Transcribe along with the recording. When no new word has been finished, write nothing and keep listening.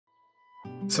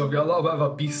So I've got a little bit of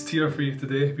a beast here for you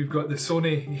today. We've got the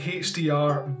Sony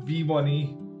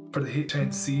HDR-V1E for the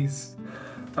HNCs,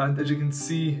 and as you can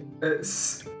see,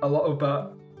 it's a little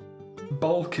bit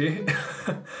bulky.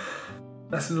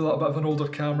 This is a little bit of an older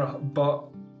camera, but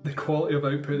the quality of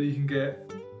output that you can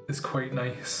get is quite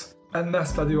nice. In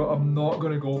this video, I'm not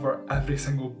going to go over every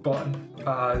single button,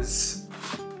 as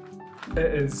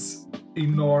it is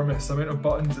enormous. The amount of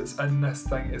buttons that's in this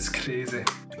thing is crazy.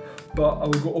 But I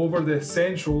will go over the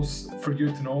essentials for you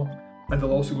to know, and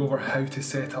I'll also go over how to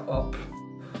set it up.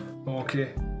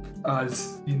 Okay,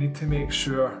 as you need to make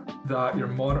sure that your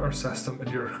monitor system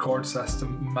and your record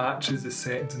system matches the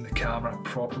settings in the camera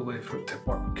properly for it to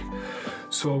work.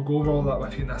 So I'll go over all that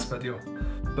with you in this video.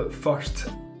 But first,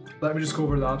 let me just go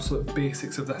over the absolute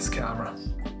basics of this camera.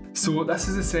 So this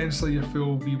is essentially your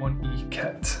full V1E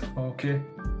kit, okay?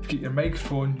 You get your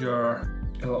microphone, your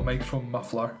little microphone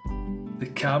muffler, the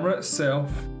camera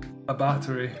itself, a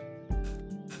battery,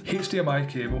 HDMI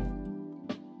cable,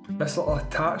 this little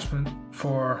attachment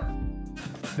for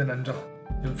the Ninja.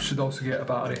 You should also get a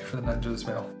battery for the Ninja as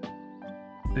well.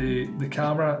 The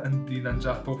camera and the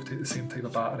Ninja both take the same type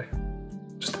of battery,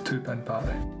 just a 2-pin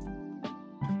battery.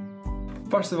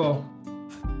 First of all,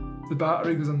 the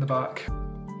battery goes in the back.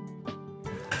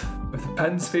 With the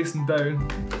pins facing down,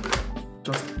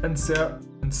 just insert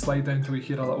and slide down till we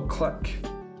hear a little click.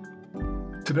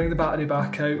 To bring the battery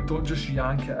back out, don't just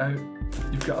yank it out.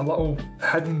 You've got a little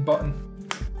hidden button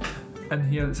in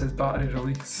here that says battery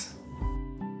release.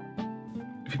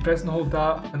 If you press and hold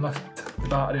that and lift the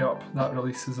battery up, that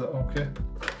releases it, okay?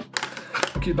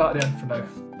 I'll keep the battery in for now.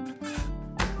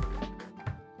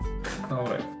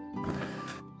 Alright.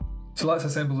 So let's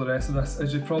assemble the rest of this.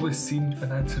 As you've probably seen in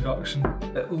the introduction,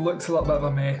 it looks a little bit of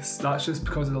a mess. That's just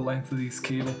because of the length of these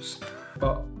cables.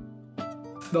 But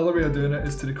the other way of doing it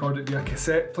is to record it via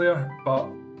cassette player, but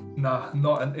nah,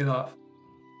 not into that.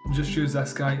 Just use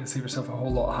this guy and save yourself a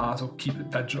whole lot of hassle. Keep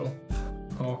it digital,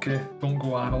 okay? Don't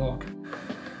go analog.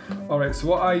 Alright, so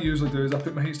what I usually do is I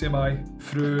put my HDMI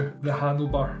through the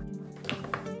handlebar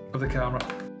of the camera.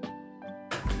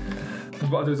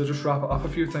 And what I do is I just wrap it up a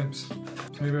few times. So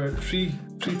maybe about 3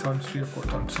 or 4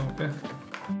 times, okay?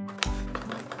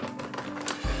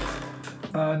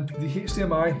 And the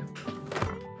HDMI,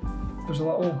 there's a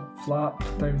little flap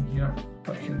down here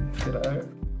that I can get it out.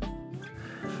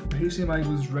 The HDMI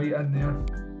goes right in there.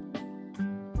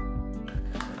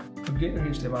 So get your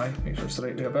HDMI, make sure it's the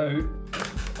right way about,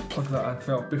 plug that in.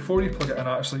 Well, before you plug it in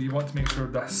actually, you want to make sure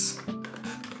this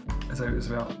is out as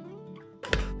well.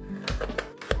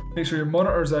 Make sure your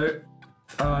monitor's out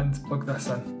and plug this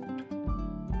in.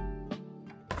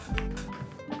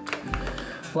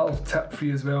 Little tip for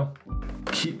you as well,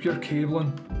 keep your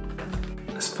cabling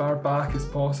as far back as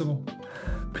possible,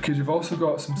 because you've also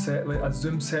got some like a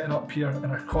zoom setting up here and a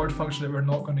record function that we're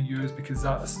not going to use because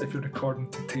that's if you're recording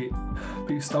to tape, but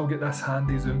you still get this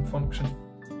handy zoom function.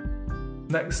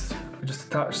 Next, we just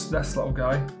attach this little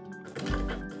guy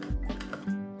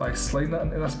by sliding it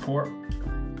into this port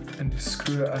and you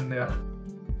screw it in there.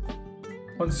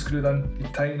 Once screwed in, you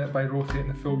tighten it by rotating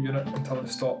the full unit until it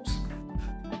stops.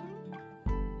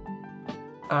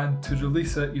 And to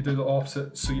release it, you do the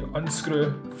opposite. So you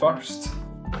unscrew first,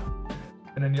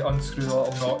 and then you unscrew the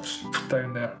little notch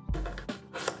down there.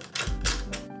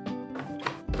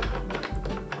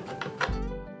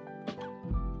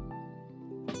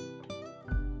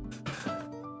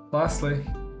 Lastly,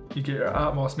 you get your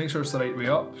Atmos. Make sure it's the right way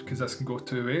up, because this can go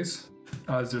 2 ways,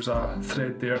 as there's a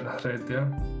thread there and a thread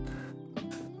there.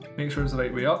 Make sure it's the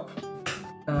right way up,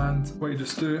 and what you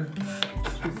just do is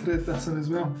you thread this in as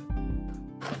well.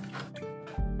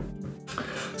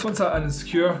 So once that in is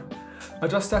secure,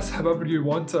 adjust this however you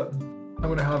want it. I'm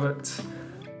going to have it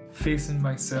facing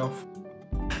myself.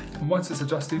 And once it's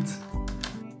adjusted,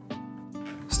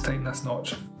 just tighten this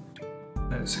notch,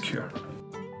 then it's secure.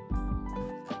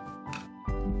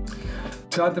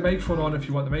 To add the microphone on, if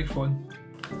you want the microphone,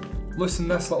 loosen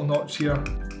this little notch here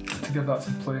to give that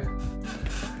some play.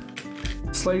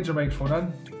 Slide your microphone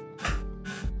in,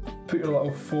 put your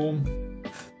little foam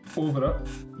over it,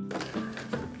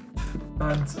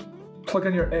 and plug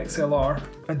in your XLR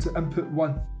into input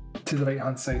 1 to the right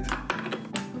hand side.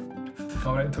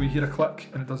 Alright, until you hear a click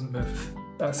and it doesn't move.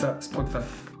 That's it, it's plugged in.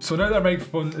 So now that our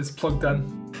microphone is plugged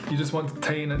in, you just want to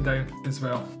tighten it down as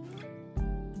well.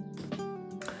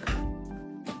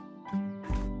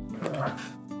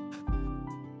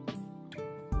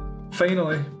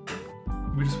 Finally,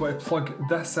 we just want to plug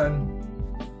this in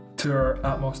to our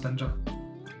Atmos Ninja.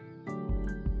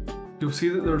 You'll see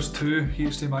that there's 2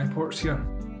 HDMI ports here.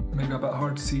 It may be a bit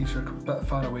hard to see if you're a bit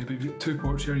far away, but you've got 2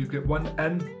 ports here. You've got one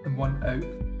in and one out.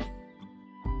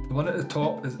 The one at the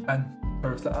top is in,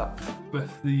 or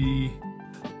with the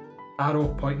arrow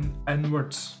pointing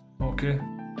inwards, okay?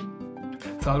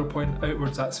 The arrow pointing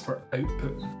outwards, that's for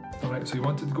output. Alright, so you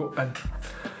want it to go in.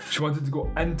 She wanted to go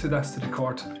into this to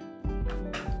record.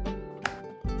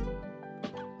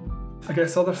 I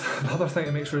guess the other thing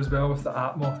to make sure as well with the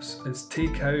Atmos is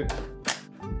take out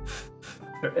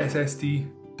your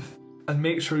SSD and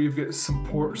make sure you've got some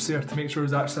ports there to make sure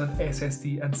there's actually an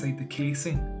SSD inside the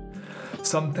casing.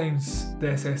 Sometimes the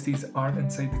SSDs aren't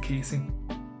inside the casing.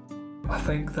 I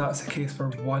think that's the case for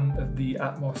one of the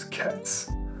Atmos kits.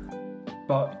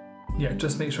 But yeah,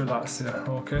 just make sure that's there,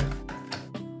 okay?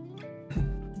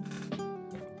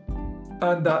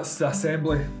 And that's the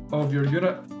assembly of your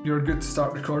unit. You're good to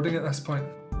start recording at this point.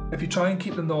 If you try and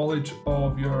keep the knowledge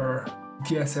of your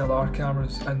DSLR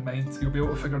cameras in mind, you'll be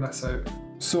able to figure this out.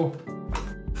 So,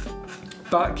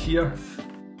 back here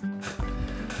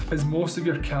is most of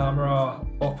your camera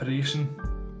operation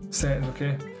settings,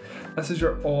 okay? This is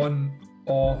your on,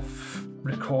 off,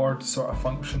 record sort of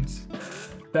functions.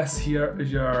 This here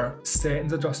is your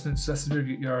settings adjustments. This is where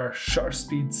you get your shutter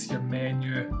speeds, your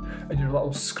menu, and your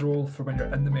little scroll for when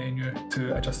you're in the menu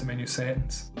to adjust the menu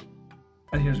settings.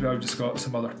 And here's where I've just got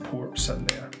some other ports in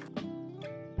there.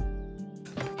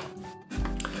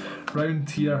 Round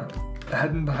here,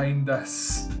 hidden behind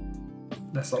this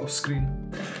little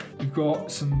screen, you've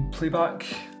got some playback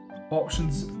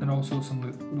options and also some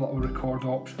little record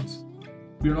options.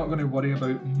 We're not going to worry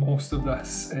about most of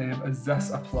this as this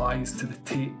applies to the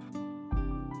tape.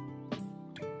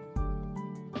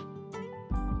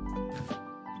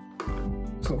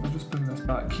 So if we just bring this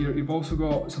back here, you've also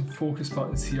got some focus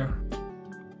buttons here.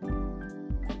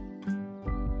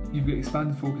 You've got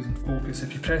expanded focus and focus.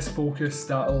 If you press focus,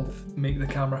 that'll make the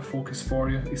camera focus for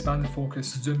you. Expanded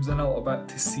focus zooms in a little bit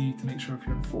to make sure if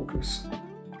you're in focus.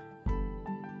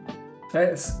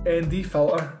 It's ND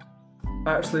filter.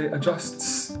 Actually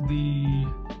adjusts the,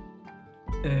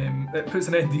 it puts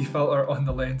an ND filter on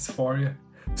the lens for you.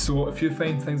 So if you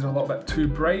find things are a little bit too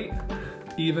bright,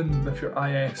 even with your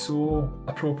ISO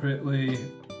appropriately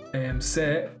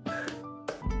set,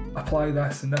 apply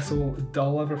this and this will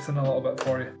dull everything a little bit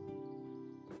for you.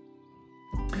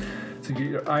 So you get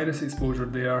your iris exposure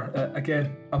there.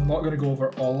 Again, I'm not going to go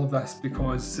over all of this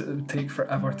because it would take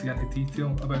forever to get into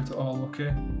detail about it all,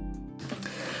 okay?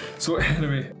 So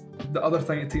anyway, the other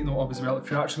thing to take note of as well, if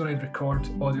you're actually going to record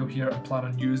audio here and plan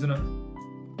on using it,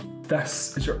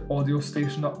 this is your audio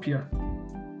station up here.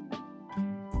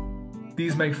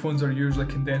 These microphones are usually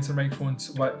condenser microphones,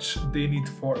 which they need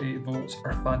 48 volts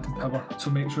or phantom power.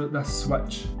 So make sure that this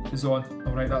switch is on.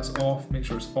 Alright, that's off, make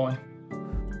sure it's on.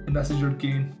 And this is your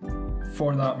gain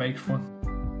for that microphone.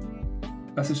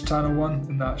 This is channel 1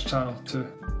 and that's channel 2.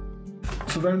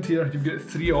 So around here you've got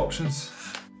 3 options.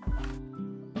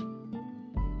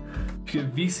 You've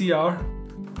got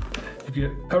VCR,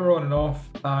 you've got power on and off,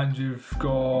 and you've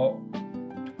got,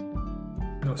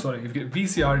 you've got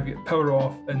VCR, you've got power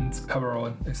off and power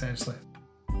on, essentially.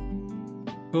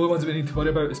 The only ones that we need to worry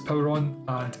about is power on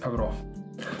and power off.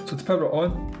 So to power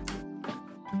on,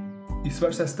 you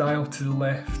switch this dial to the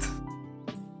left.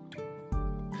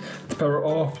 To power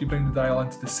off, you bring the dial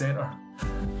into the centre.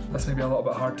 This may be a little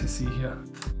bit hard to see here.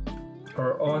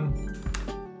 Power on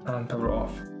and power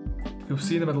off. You'll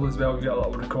see in the middle as well, you get a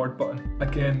little record button.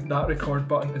 Again, that record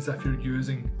button is if you're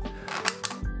using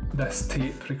this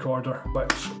tape recorder,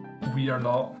 which we are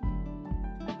not.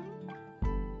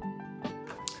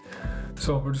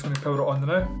 So we're just going to power it on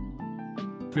now.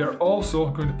 We are also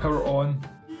going to power on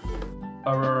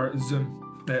our zoom,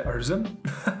 our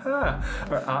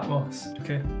Atmos,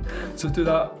 okay? So to do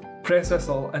that, press this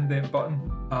little indent button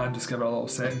and just give it a little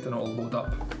second and it'll load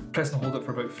up. Press and hold it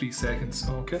for about 3 seconds,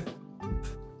 okay?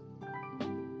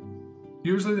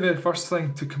 Usually the very first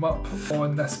thing to come up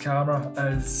on this camera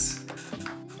is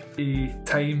a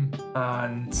time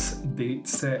and date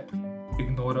set.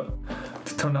 Ignore it.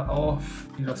 To turn it off,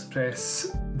 you just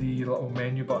press the little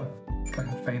menu button, if I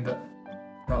can find it.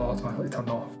 That'll automatically turn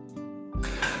off.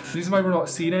 The reason why we're not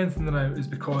seeing anything now is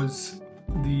because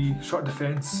the shutter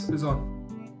defense is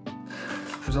on.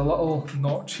 There's a little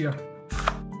notch here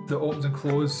that opens and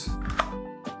closes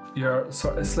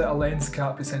it's like a lens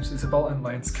cap essentially, it's a built-in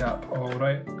lens cap,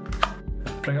 alright.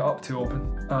 Bring it up to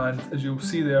open, and as you'll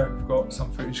see there, we've got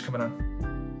some footage coming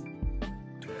in.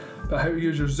 But how to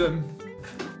use your zoom,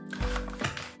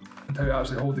 and how to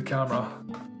actually hold the camera,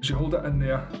 is you hold it in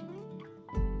there,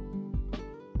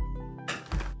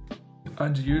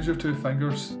 and you use your 2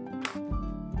 fingers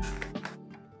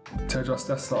to adjust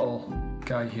this little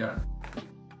guy here.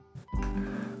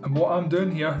 And what I'm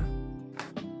doing here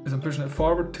is I'm pushing it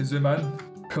forward to zoom in,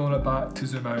 pulling it back to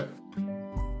zoom out.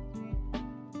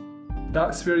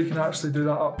 That's where you can actually do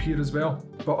that up here as well.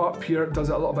 But up here it does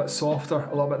it a little bit softer,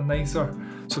 a little bit nicer.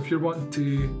 So if you're wanting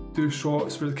to do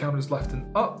shots where the camera's lifting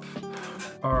up,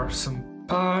 or some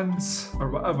pans, or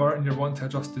whatever, and you're wanting to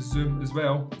adjust the zoom as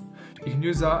well, you can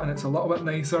use that and it's a little bit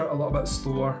nicer, a little bit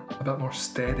slower, a bit more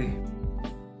steady.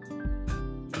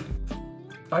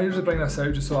 I usually bring this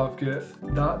out just so I've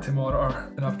got that to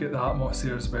monitor and I've got the Atmos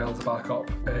here as well as a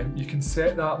backup. You can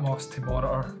set the Atmos to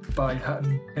monitor by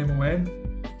hitting MON.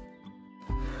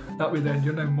 That way then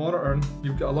you're now monitoring,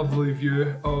 you've got a lovely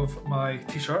view of my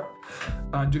t-shirt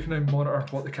and you can now monitor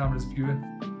what the camera's viewing.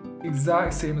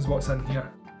 Exact same as what's in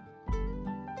here.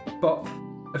 But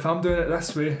if I'm doing it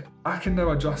this way, I can now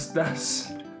adjust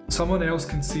this. Someone else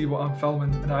can see what I'm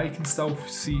filming and I can still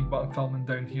see what I'm filming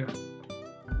down here.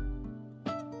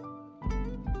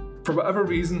 For whatever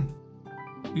reason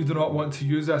you do not want to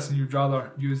use this and you'd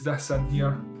rather use this in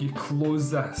here, you close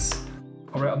this.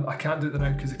 Alright, I can't do it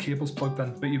now because the cable's plugged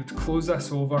in, but you would close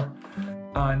this over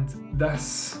and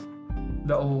this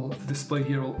little display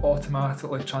here will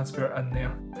automatically transfer in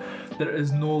there. There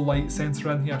is no light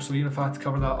sensor in here, so even if I had to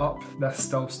cover that up, this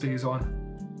still stays on.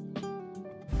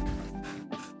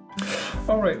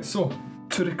 Alright, so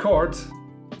to record,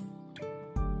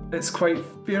 it's quite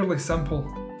fairly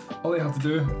simple. All you have to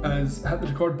do is hit the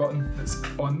record button that's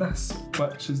on this,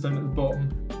 which is down at the bottom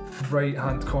right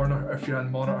hand corner if you're in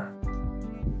monitor.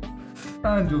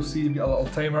 And you'll see you get a little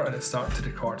timer and it starts to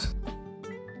record.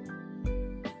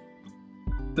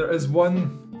 There is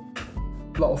one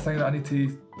little thing that I need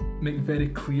to make very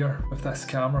clear with this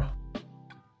camera.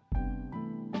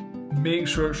 Make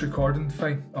sure it's recording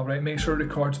fine, alright? Make sure it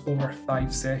records over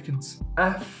 5 seconds.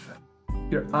 If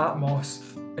your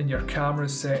Atmos and your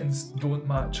camera's settings don't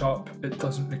match up, it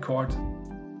doesn't record.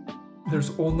 There's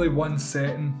only one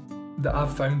setting that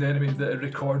I've found anyway that it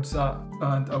records that,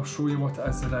 and I'll show you what it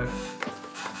is now.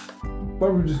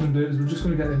 What we're just going to do is we're just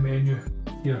going to get the menu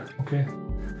here, okay?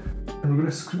 And we're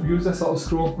going to use this little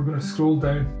scroll, we're going to scroll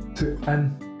down to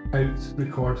in, out,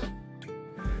 record.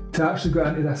 To actually go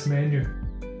into this menu,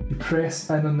 you press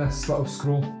in on this little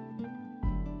scroll.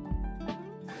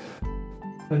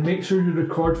 And make sure your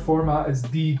record format is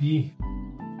DV,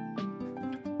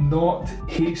 not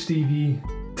HDV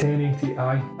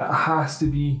 1080i. It has to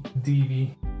be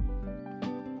DV.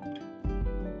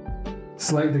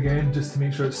 Select again just to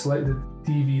make sure it's selected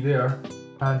DV there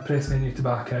and press menu to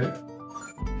back out.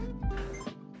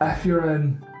 If you're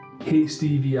in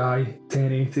HDVI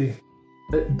 1080,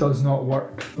 it does not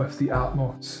work with the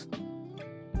Atmos.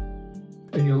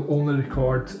 And you'll only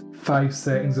record 5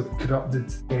 seconds of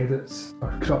corrupted edits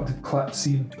or corrupted clips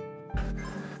seen.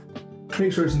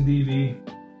 Make sure it's in DV.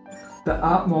 The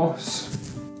Atmos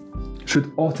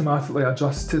should automatically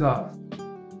adjust to that.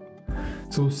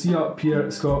 So see up here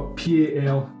it's got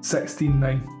PAL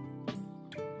 16.9.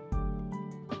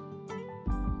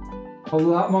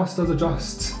 Although Atmos does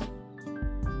adjust.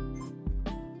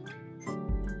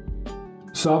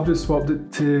 So I've just swapped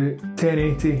it to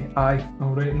 1080i,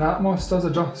 alright, and Atmos does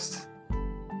adjust.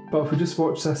 But if we just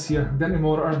watch this here, we get into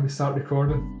monitor and we start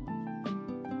recording.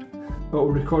 It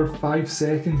will record 5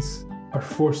 seconds or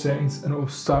 4 seconds and it will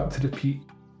start to repeat.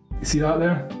 You see that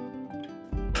there?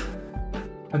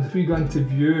 And if we go into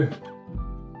view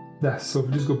this, so if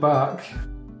we just go back,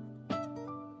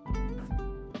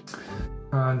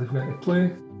 and if we go into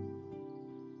play,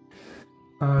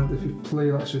 and if you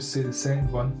play, let's just say the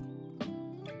second one,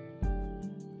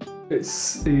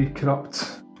 it's a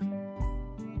corrupt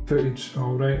footage,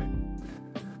 alright.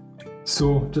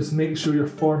 So just make sure your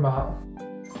format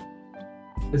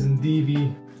is in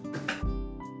DV.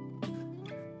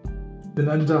 The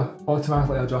Ninja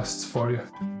automatically adjusts for you.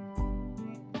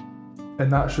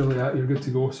 And that's really it, you're good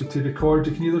to go. So to record,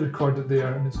 you can either record it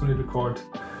there and it's going to record,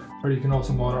 or you can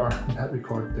also monitor and hit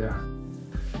record there.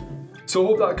 So I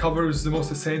hope that covers the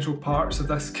most essential parts of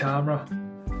this camera.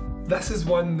 This is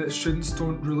one that students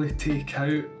don't really take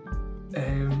out.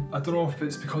 I don't know if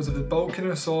it's because of the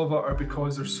bulkiness of it or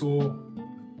because they're so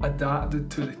adapted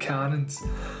to the Canons,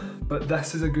 but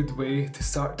this is a good way to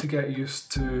start to get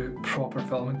used to proper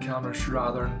filming cameras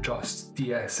rather than just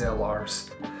DSLRs.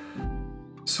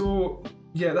 So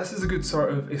yeah, this is a good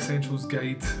sort of essentials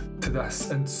guide to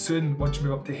this, and soon once you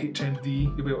move up to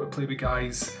HMD you'll be able to play with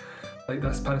guys like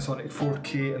this Panasonic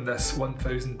 4K and this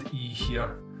 1000E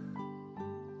here.